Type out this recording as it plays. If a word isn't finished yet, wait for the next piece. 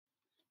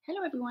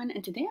Hello everyone,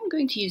 and today I'm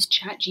going to use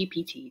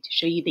ChatGPT to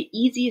show you the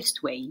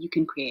easiest way you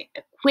can create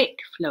a quick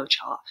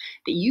flowchart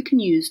that you can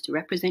use to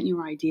represent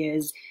your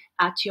ideas,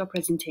 add to your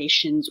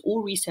presentations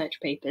or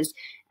research papers.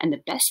 And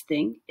the best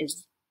thing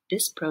is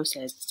this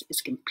process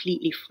is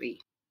completely free.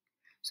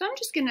 So I'm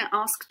just going to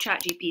ask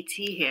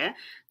ChatGPT here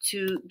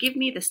to give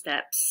me the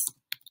steps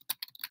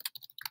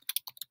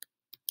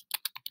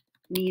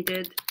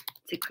needed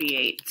to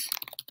create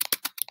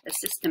a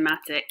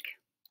systematic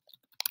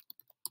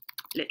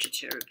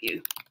literature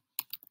review.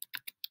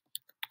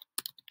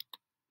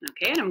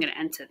 Okay, and I'm going to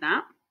enter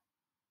that.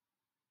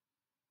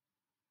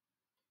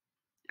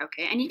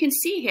 Okay, and you can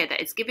see here that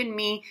it's given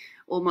me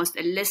almost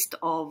a list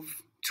of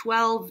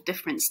 12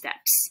 different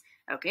steps.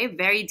 Okay,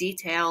 very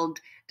detailed,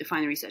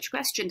 define the research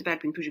question,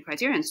 develop inclusion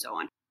criteria, and so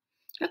on.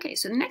 Okay,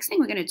 so the next thing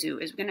we're going to do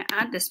is we're going to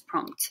add this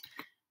prompt.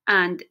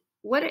 And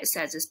what it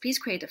says is, please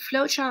create a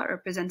flowchart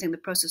representing the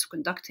process of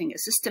conducting a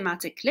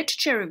systematic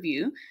literature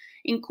review,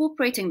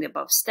 incorporating the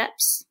above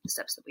steps, the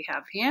steps that we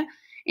have here.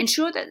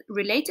 Ensure that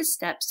related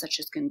steps such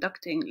as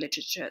conducting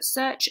literature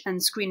search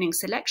and screening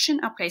selection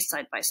are placed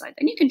side by side.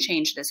 And you can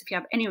change this if you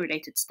have any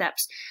related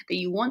steps that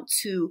you want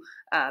to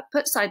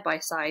put side by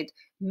side.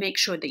 Make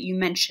sure that you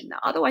mention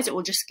that. Otherwise, it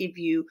will just give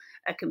you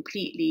a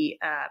completely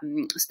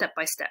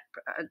step-by-step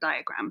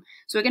diagram.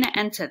 So we're going to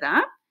enter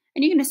that,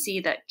 and you're going to see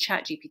that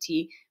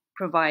ChatGPT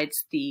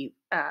provides the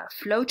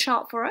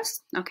flowchart for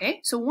us.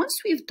 Okay, so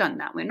once we've done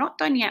that, we're not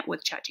done yet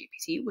with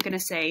ChatGPT. We're going to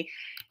say,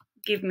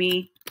 give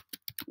me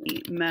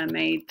the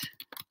mermaid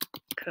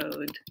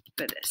code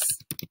for this.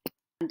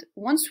 And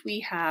once we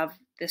have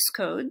this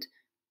code,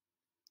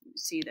 you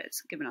see that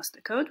it's given us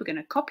the code, we're going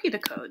to copy the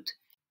code.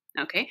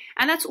 Okay,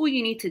 and that's all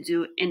you need to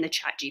do in the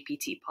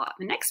ChatGPT part.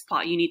 The next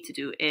part you need to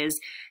do is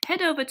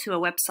head over to a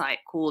website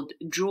called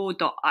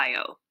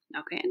Drawio.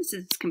 Okay, and this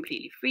is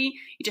completely free.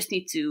 You just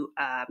need to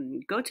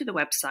go to the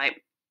website.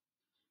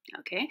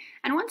 Okay,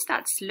 and once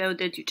that's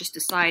loaded, you just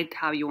decide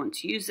how you want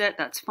to use it.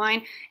 That's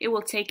fine. It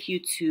will take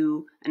you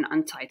to an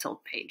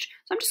untitled page.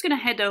 So I'm just going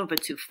to head over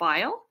to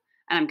File,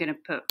 and I'm going to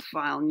put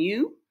File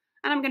New,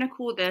 and I'm going to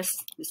call this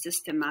the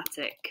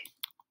Systematic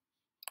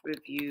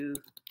Review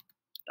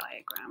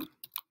Diagram.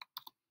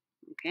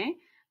 Okay,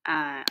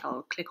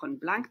 I'll click on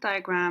Blank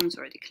Diagrams,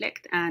 already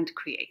clicked, and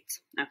Create.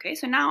 Okay,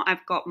 so now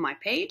I've got my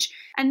page,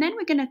 and then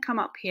we're going to come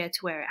up here to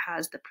where it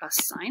has the plus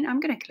sign. I'm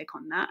going to click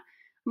on that.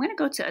 I'm going to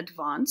go to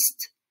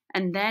Advanced,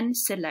 and then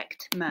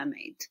select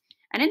Mermaid.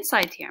 And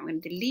inside here, I'm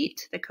going to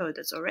delete the code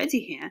that's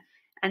already here,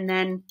 and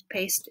then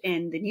paste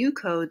in the new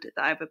code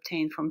that I've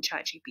obtained from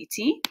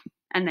ChatGPT,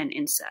 and then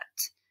insert.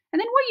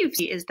 And then what you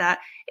see is that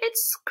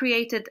it's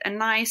created a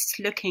nice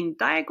looking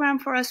diagram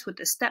for us with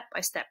the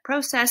step-by-step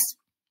process.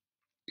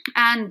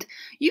 And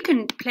you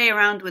can play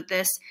around with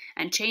this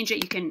and change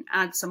it. You can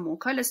add some more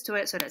colors to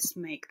it. So let's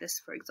make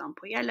this, for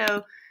example,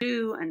 yellow,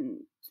 blue, and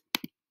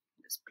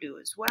blue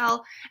as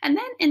well. And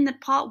then in the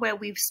part where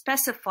we've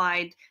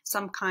specified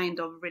some kind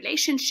of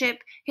relationship,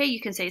 here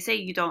you can say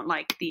you don't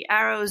like the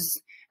arrows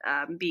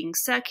being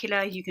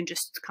circular, you can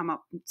just come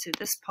up to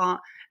this part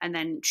and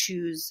then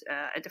choose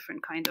a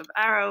different kind of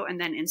arrow and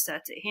then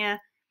insert it here.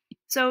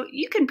 So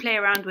you can play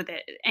around with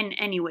it in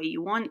any way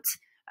you want.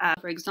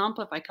 For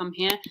example, if I come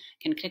here,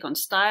 I can click on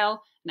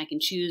Style, and I can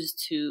choose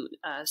to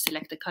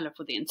select the color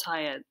for the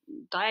entire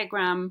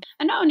diagram.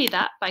 And not only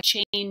that, by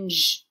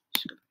change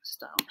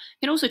style, I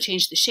can also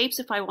change the shapes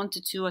if I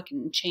wanted to. I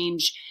can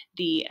change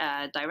the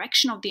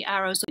direction of the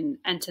arrows and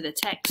enter the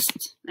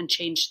text and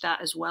change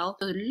that as well.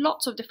 So there are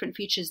lots of different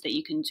features that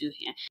you can do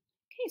here.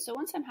 Okay, so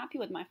once I'm happy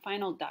with my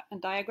final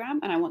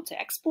diagram and I want to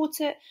export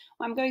it,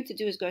 what I'm going to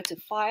do is go to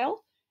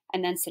File,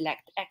 and then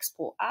select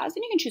Export As,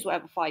 and you can choose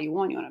whatever file you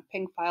want. You want a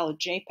PNG file or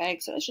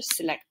JPEG, so let's just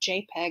select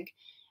JPEG,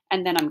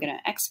 and then I'm going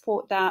to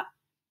export that,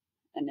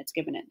 and it's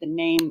given it the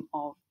name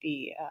of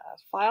the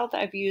file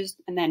that I've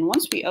used. And then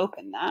once we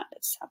open that,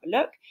 let's have a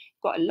look.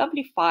 You've got a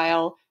lovely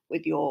file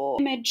with your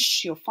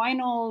image, your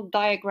final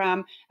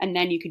diagram, and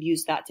then you could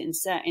use that to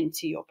insert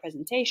into your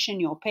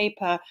presentation, your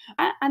paper,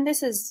 and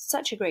this is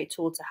such a great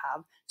tool to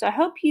have. So I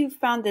hope you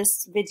found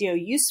this video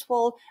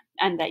useful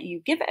and that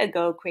you give it a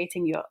go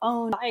creating your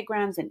own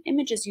diagrams and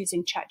images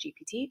using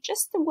ChatGPT.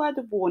 Just a word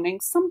of warning,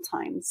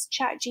 sometimes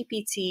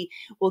ChatGPT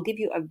will give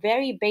you a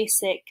very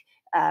basic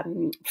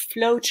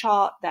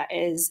flowchart that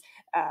is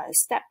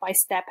step by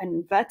step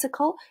and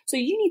vertical. So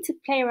you need to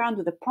play around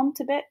with the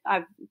prompt a bit.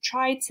 I've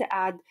tried to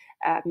add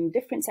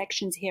different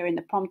sections here in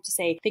the prompt to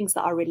say things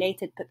that are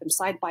related, put them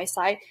side by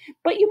side,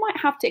 but you might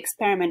have to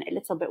experiment a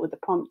little bit with the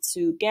prompt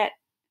to get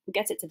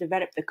it to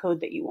develop the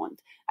code that you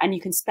want. And you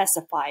can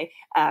specify,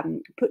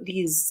 put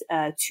these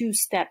two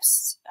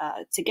steps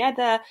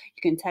together.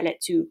 You can tell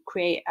it to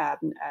create a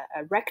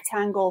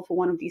rectangle for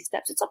one of these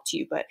steps. It's up to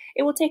you, but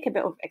it will take a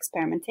bit of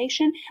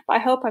experimentation. But I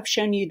hope I've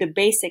shown you the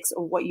basics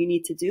of what you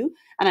need to do,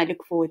 and I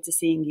look forward to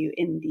seeing you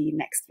in the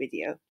next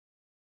video.